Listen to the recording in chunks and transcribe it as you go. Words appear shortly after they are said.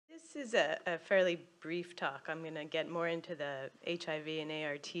This is a fairly brief talk. I'm going to get more into the HIV and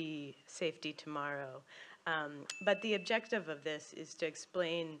ART safety tomorrow. But the objective of this is to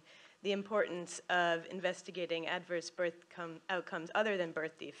explain the importance of investigating adverse birth outcomes other than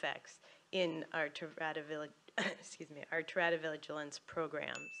birth defects in our Teratovigilance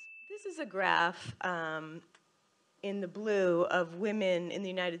programs. This is a graph in the blue of women in the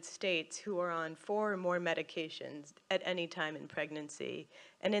United States who are on 4 or more medications at any time in pregnancy.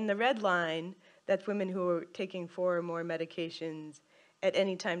 And in the red line, that's women who are taking 4 or more medications at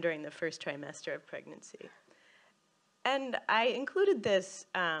any time during the first trimester of pregnancy. And I included this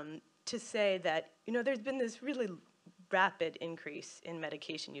to say that, there's been this really rapid increase in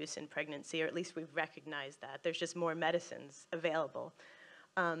medication use in pregnancy, or at least we've recognized that. There's just more medicines available.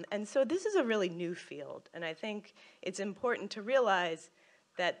 And so this is a really new field, and I think it's important to realize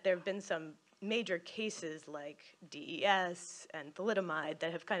that there have been some major cases like DES and thalidomide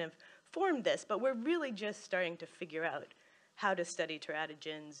that have kind of formed this, but we're really just starting to figure out how to study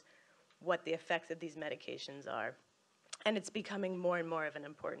teratogens, what the effects of these medications are, and it's becoming more and more of an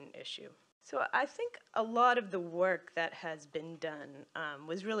important issue. So I think a lot of the work that has been done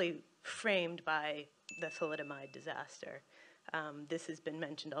was really framed by the thalidomide disaster. This has been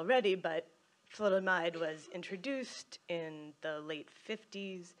mentioned already, but thalidomide was introduced in the late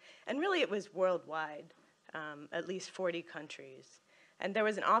 50s, and really it was worldwide, at least 40 countries. And there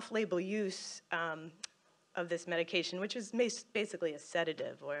was an off-label use of this medication, which is basically a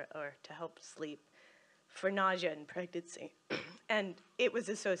sedative or to help sleep, for nausea in pregnancy. And it was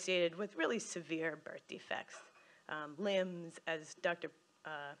associated with really severe birth defects, limbs, as Dr.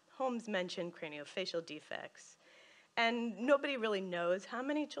 Holmes mentioned, craniofacial defects. And nobody really knows how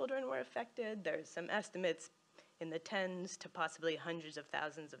many children were affected. There's some estimates in the tens to possibly hundreds of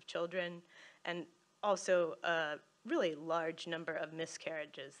thousands of children, and also a really large number of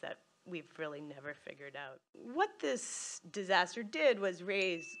miscarriages that we've really never figured out. What this disaster did was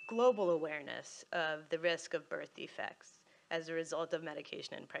raise global awareness of the risk of birth defects as a result of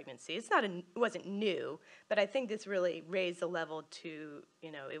medication in pregnancy. It wasn't new, but I think this really raised the level to,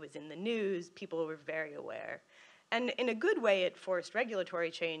 it was in the news, people were very aware. And in a good way, it forced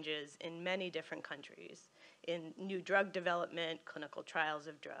regulatory changes in many different countries, in new drug development, clinical trials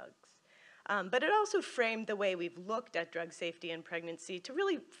of drugs. But it also framed the way we've looked at drug safety in pregnancy to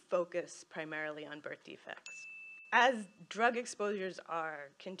really focus primarily on birth defects. As drug exposures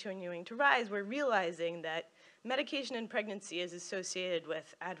are continuing to rise, we're realizing that medication in pregnancy is associated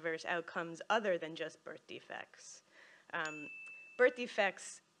with adverse outcomes other than just birth defects. Birth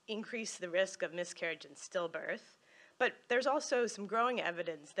defects increase the risk of miscarriage and stillbirth, but there's also some growing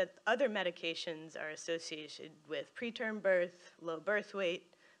evidence that other medications are associated with preterm birth, low birth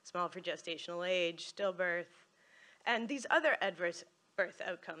weight, small for gestational age, stillbirth, and these other adverse birth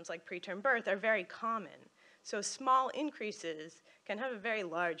outcomes like preterm birth are very common. So small increases can have a very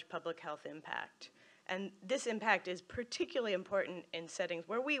large public health impact. And this impact is particularly important in settings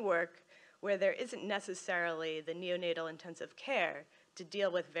where we work, where there isn't necessarily the neonatal intensive care to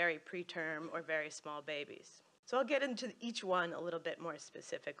deal with very preterm or very small babies. So I'll get into each one a little bit more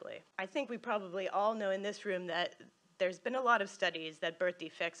specifically. I think we probably all know in this room that there's been a lot of studies that birth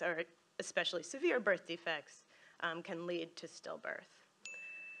defects, are especially severe birth defects, can lead to stillbirth.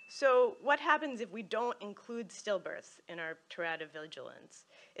 So what happens if we don't include stillbirths in our teratovigilance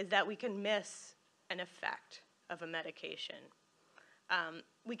is that we can miss an effect of a medication.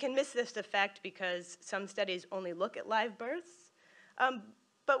 We can miss this effect because some studies only look at live births,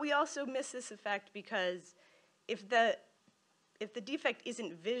 but we also miss this effect because if the defect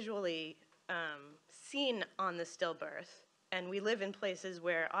isn't visually seen on the stillbirth, and we live in places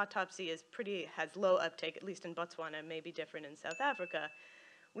where autopsy has low uptake, at least in Botswana, may be different in South Africa,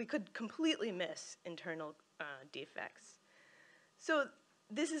 we could completely miss internal defects. So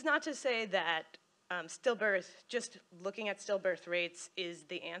this is not to say that stillbirth, just looking at stillbirth rates is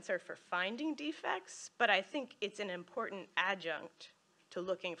the answer for finding defects, but I think it's an important adjunct to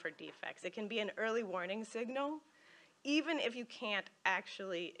looking for defects. It can be an early warning signal, even if you can't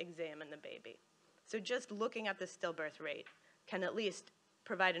actually examine the baby. So just looking at the stillbirth rate can at least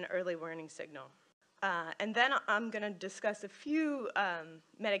provide an early warning signal. And then I'm going to discuss a few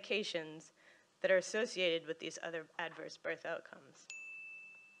medications that are associated with these other adverse birth outcomes.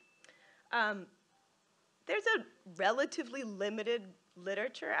 There's a relatively limited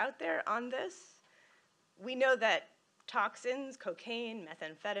literature out there on this. We know that toxins, cocaine,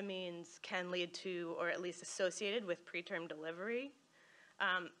 methamphetamines can lead to, or at least associated with, preterm delivery.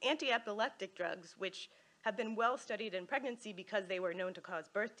 Anti-epileptic drugs, which have been well studied in pregnancy because they were known to cause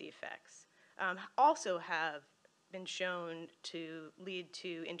birth defects, also have been shown to lead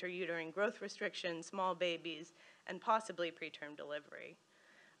to intrauterine growth restriction, small babies, and possibly preterm delivery.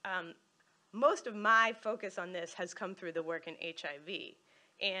 Most of my focus on this has come through the work in HIV.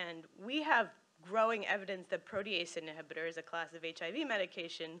 And we have growing evidence that protease inhibitors, a class of HIV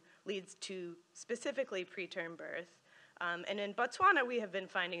medication, leads to specifically preterm birth. And in Botswana, we have been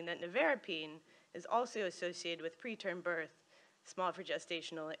finding that nevirapine is also associated with preterm birth, small for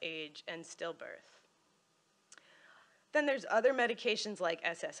gestational age, and stillbirth. Then there's other medications like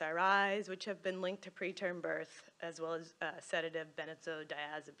SSRIs, which have been linked to preterm birth, as well as sedative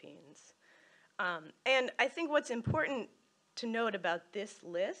benzodiazepines. And I think what's important to note about this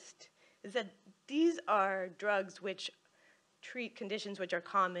list is that these are drugs which treat conditions which are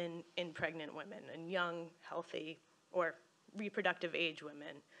common in pregnant women and young, healthy, or reproductive age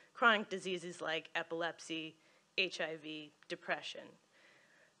women, chronic diseases like epilepsy, HIV, depression.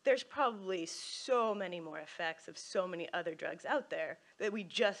 There's probably so many more effects of so many other drugs out there that we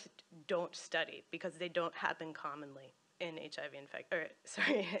just don't study because they don't happen commonly in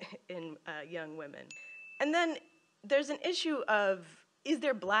in young women. And then there's an issue of, is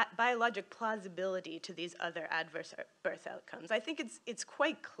there biologic plausibility to these other adverse birth outcomes? I think it's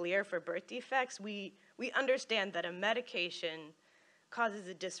quite clear for birth defects. We understand that a medication causes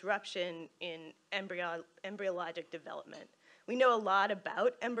a disruption in embryologic development. We know a lot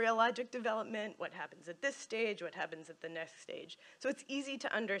about embryologic development, what happens at this stage, what happens at the next stage. So it's easy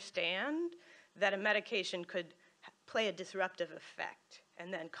to understand that a medication could play a disruptive effect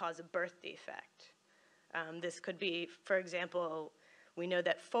and then cause a birth defect. This could be, for example, we know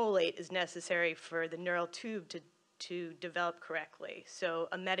that folate is necessary for the neural tube to develop correctly. So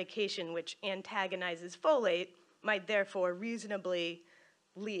a medication which antagonizes folate might therefore reasonably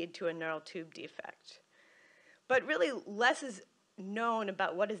lead to a neural tube defect. But really less is known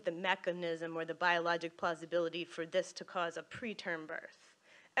about what is the mechanism or the biologic plausibility for this to cause a preterm birth.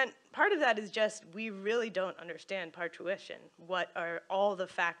 And part of that is just we really don't understand parturition. What are all the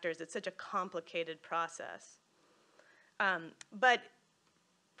factors? It's such a complicated process. But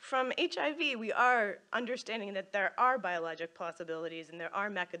from HIV, we are understanding that there are biologic plausibilities and there are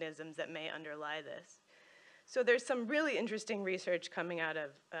mechanisms that may underlie this. So there's some really interesting research coming out of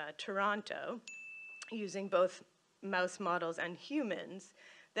Toronto using both mouse models and humans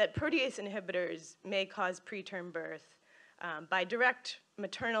that protease inhibitors may cause preterm birth by direct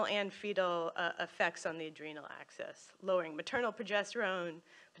maternal and fetal effects on the adrenal axis, lowering maternal progesterone,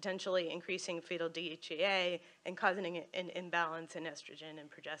 potentially increasing fetal DHEA, and causing an imbalance in estrogen and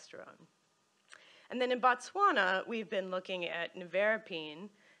progesterone. And then in Botswana, we've been looking at nevirapine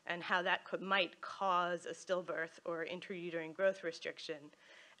and how that might cause a stillbirth or intrauterine growth restriction.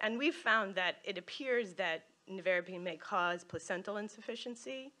 And we've found that it appears that nevirapine may cause placental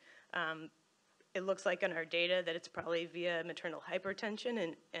insufficiency. It looks like in our data that it's probably via maternal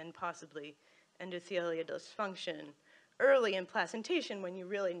hypertension and possibly endothelial dysfunction early in placentation when you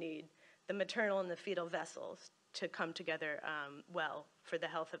really need the maternal and the fetal vessels to come together well for the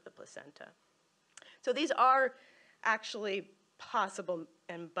health of the placenta. So these are actually possible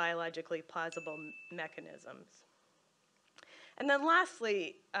and biologically plausible mechanisms. And then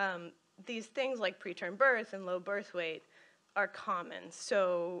lastly, these things like preterm birth and low birth weight are common.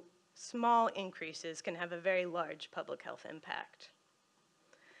 So small increases can have a very large public health impact.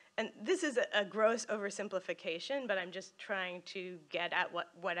 And this is a gross oversimplification, but I'm just trying to get at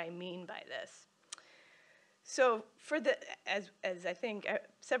what I mean by this. So for as I think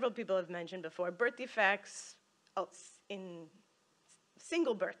several people have mentioned before, birth defects in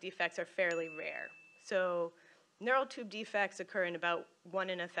single birth defects are fairly rare. So neural tube defects occur in about 1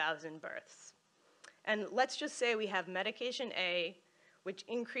 in 1,000 births. And let's just say we have medication A, which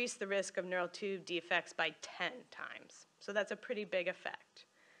increased the risk of neural tube defects by 10 times. So that's a pretty big effect.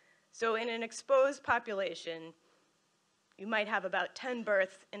 So in an exposed population, you might have about 10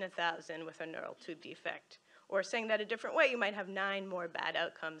 births in 1,000 with a neural tube defect. Or saying that a different way, you might have 9 more bad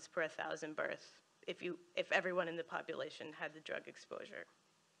outcomes per 1,000 births if everyone in the population had the drug exposure.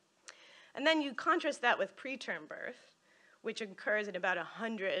 And then you contrast that with preterm birth, which occurs in about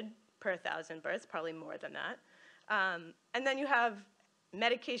 100 per 1,000 births, probably more than that. And then you have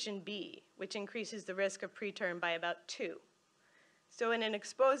medication B, which increases the risk of preterm by about 2. So in an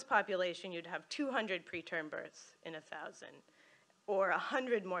exposed population, you'd have 200 preterm births in 1,000, or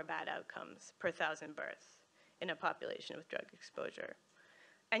 100 more bad outcomes per 1,000 births in a population with drug exposure.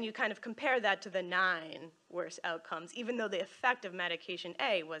 And you kind of compare that to the 9 worse outcomes, even though the effect of medication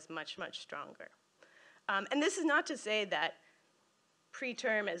A was much, much stronger. And this is not to say that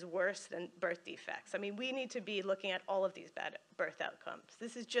preterm is worse than birth defects. I mean, we need to be looking at all of these bad birth outcomes.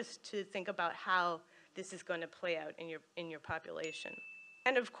 This is just to think about how this is going to play out in your population.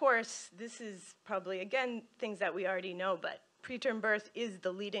 And of course, this is probably, again, things that we already know, but preterm birth is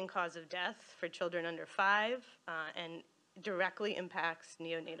the leading cause of death for children under 5 and directly impacts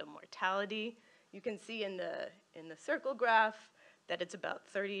neonatal mortality. You can see in the circle graph that it's about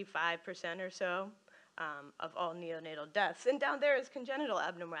 35% or so of all neonatal deaths. And down there is congenital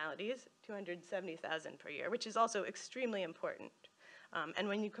abnormalities, 270,000 per year, which is also extremely important. And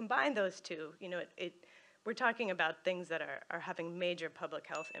when you combine those two, you know, we're talking about things that are having major public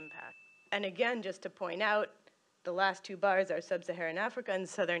health impact. And again, just to point out, the last 2 bars are sub-Saharan Africa and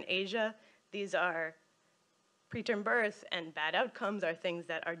Southern Asia. These are preterm birth and bad outcomes are things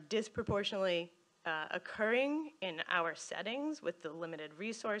that are disproportionately occurring in our settings with the limited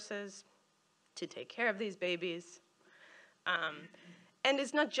resources to take care of these babies. And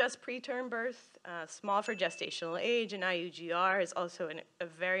it's not just preterm birth. Small for gestational age and IUGR is also a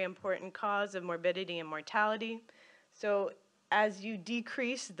very important cause of morbidity and mortality. So as you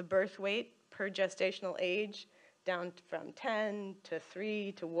decrease the birth weight per gestational age down from 10 to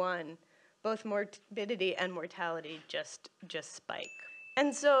 3 to 1, both morbidity and mortality just spike.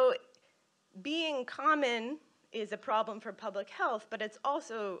 And so being common is a problem for public health, but it's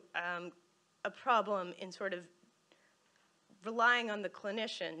also a problem in sort of relying on the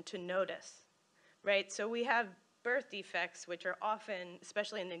clinician to notice, right? So we have birth defects, which are often,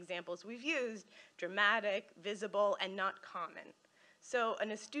 especially in the examples we've used, dramatic, visible, and not common. So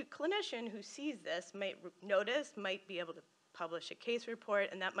an astute clinician who sees this might notice, might be able to publish a case report,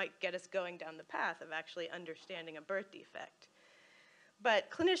 and that might get us going down the path of actually understanding a birth defect.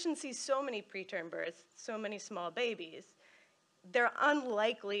 But clinicians see so many preterm births, so many small babies, they're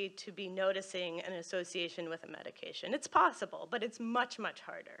unlikely to be noticing an association with a medication. It's possible, but it's much, much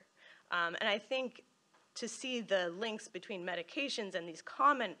harder. And I think to see the links between medications and these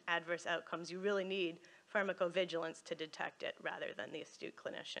common adverse outcomes, you really need pharmacovigilance to detect it rather than the astute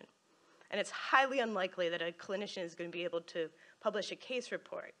clinician. And it's highly unlikely that a clinician is going to be able to publish a case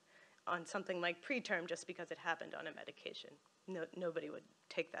report on something like preterm just because it happened on a medication. Nobody would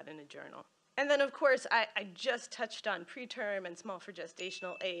take that in a journal. And then, of course, I just touched on preterm and small for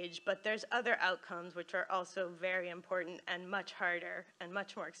gestational age, but there's other outcomes which are also very important and much harder and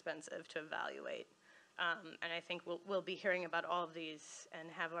much more expensive to evaluate. And I think we'll be hearing about all of these and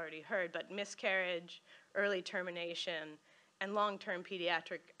have already heard, but miscarriage, early termination, and long-term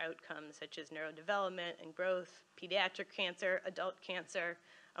pediatric outcomes such as neurodevelopment and growth, pediatric cancer, adult cancer,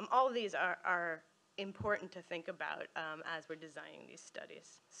 all of these are important to think about as we're designing these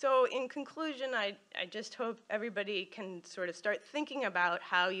studies. So in conclusion, I just hope everybody can sort of start thinking about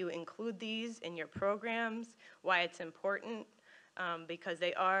how you include these in your programs, why it's important, because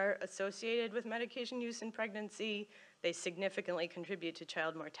they are associated with medication use in pregnancy, they significantly contribute to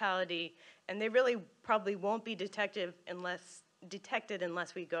child mortality, and they really probably won't be detected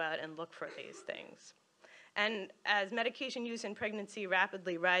unless we go out and look for these things. And as medication use in pregnancy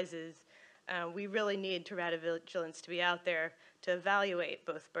rapidly rises, we really need Teratovigilance to be out there to evaluate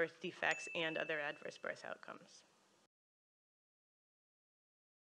both birth defects and other adverse birth outcomes.